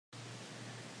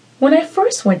When I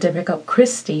first went to pick up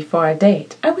Christy for our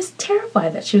date, I was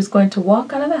terrified that she was going to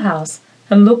walk out of the house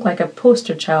and look like a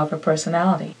poster child for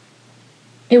personality.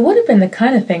 It would have been the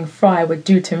kind of thing Fry would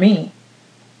do to me.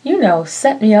 You know,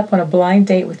 set me up on a blind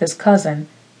date with his cousin,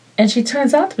 and she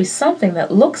turns out to be something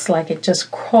that looks like it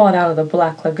just crawled out of the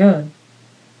Black Lagoon.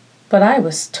 But I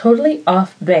was totally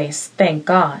off base, thank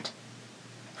God.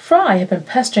 Fry had been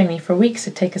pestering me for weeks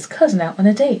to take his cousin out on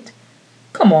a date.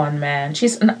 Come on, man,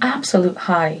 she's an absolute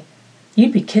hottie.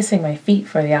 You'd be kissing my feet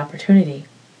for the opportunity.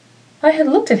 I had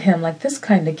looked at him like this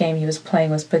kind of game he was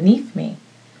playing was beneath me,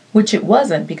 which it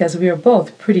wasn't because we were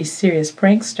both pretty serious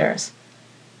pranksters.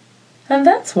 And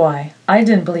that's why I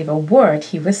didn't believe a word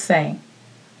he was saying.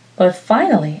 But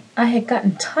finally I had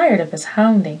gotten tired of his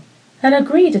hounding and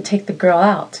agreed to take the girl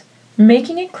out,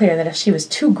 making it clear that if she was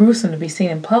too gruesome to be seen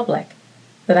in public,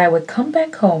 that I would come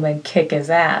back home and kick his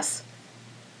ass.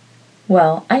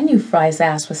 Well, I knew Fry's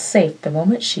ass was safe the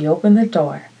moment she opened the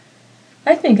door.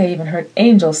 I think I even heard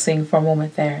angels sing for a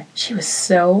moment there. She was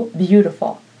so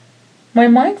beautiful. My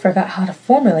mind forgot how to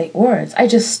formulate words. I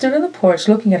just stood on the porch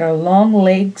looking at her long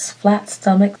legs, flat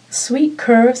stomach, sweet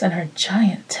curves, and her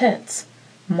giant tits.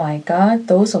 My God,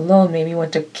 those alone made me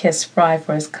want to kiss Fry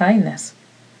for his kindness.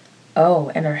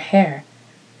 Oh, and her hair.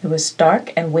 It was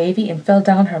dark and wavy and fell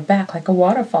down her back like a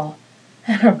waterfall.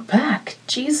 And her back,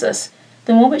 Jesus!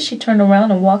 The moment she turned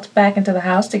around and walked back into the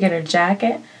house to get her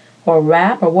jacket, or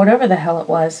wrap, or whatever the hell it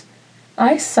was,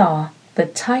 I saw the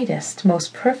tightest,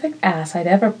 most perfect ass I'd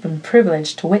ever been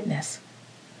privileged to witness.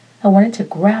 I wanted to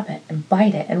grab it and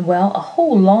bite it, and well, a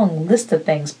whole long list of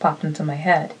things popped into my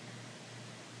head.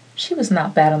 She was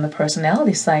not bad on the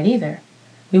personality side either.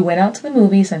 We went out to the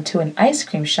movies and to an ice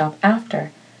cream shop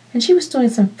after, and she was doing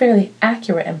some fairly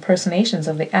accurate impersonations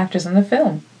of the actors in the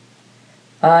film.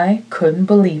 I couldn't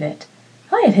believe it.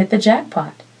 I had hit the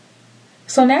jackpot.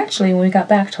 So naturally, when we got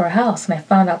back to our house and I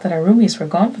found out that our roomies were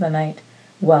gone for the night,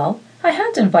 well, I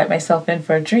had to invite myself in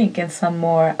for a drink and some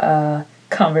more,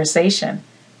 conversation.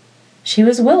 She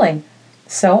was willing,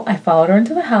 so I followed her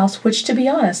into the house, which, to be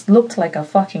honest, looked like a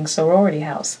fucking sorority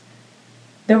house.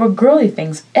 There were girly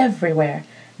things everywhere,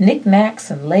 knickknacks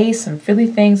and lace and frilly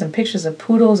things and pictures of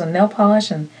poodles and nail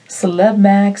polish and celeb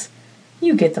mags.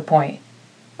 You get the point.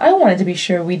 I wanted to be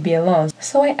sure we'd be alone,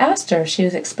 so I asked her if she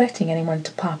was expecting anyone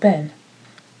to pop in.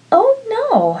 "Oh,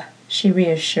 no," she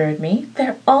reassured me.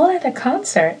 "They're all at a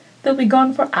concert. They'll be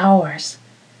gone for hours."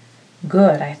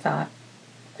 Good, I thought.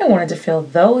 I wanted to fill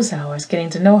those hours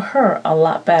getting to know her a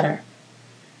lot better.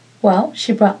 Well,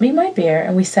 she brought me my beer,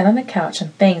 and we sat on the couch,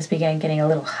 and things began getting a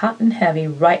little hot and heavy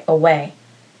right away.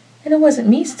 And it wasn't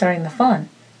me starting the fun.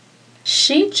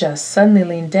 She just suddenly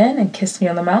leaned in and kissed me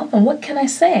on the mouth, and what can I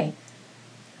say?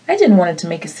 I didn't want it to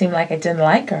make it seem like I didn't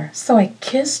like her, so I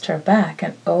kissed her back,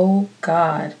 and oh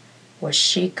God, was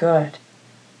she good.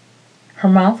 Her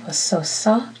mouth was so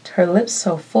soft, her lips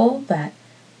so full, that,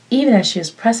 even as she was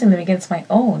pressing them against my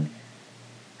own,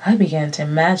 I began to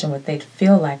imagine what they'd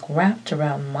feel like wrapped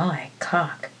around my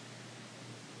cock.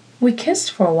 We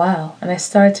kissed for a while, and I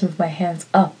started to move my hands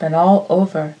up and all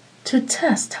over to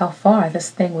test how far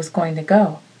this thing was going to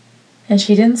go. And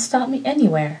she didn't stop me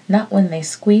anywhere, not when they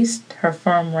squeezed her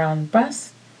firm round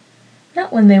breasts,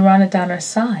 not when they ran it down her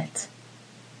sides,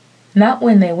 not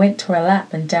when they went to her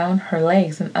lap and down her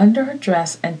legs and under her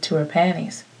dress and to her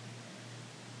panties.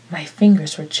 My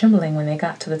fingers were trembling when they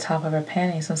got to the top of her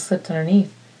panties and slipped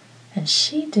underneath, and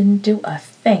she didn't do a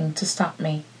thing to stop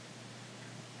me.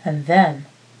 And then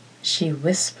she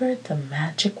whispered the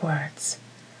magic words,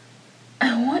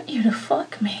 "I want you to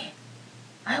fuck me."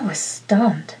 I was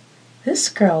stunned. This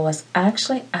girl was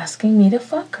actually asking me to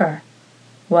fuck her.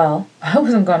 Well, I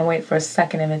wasn't going to wait for a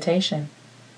second invitation.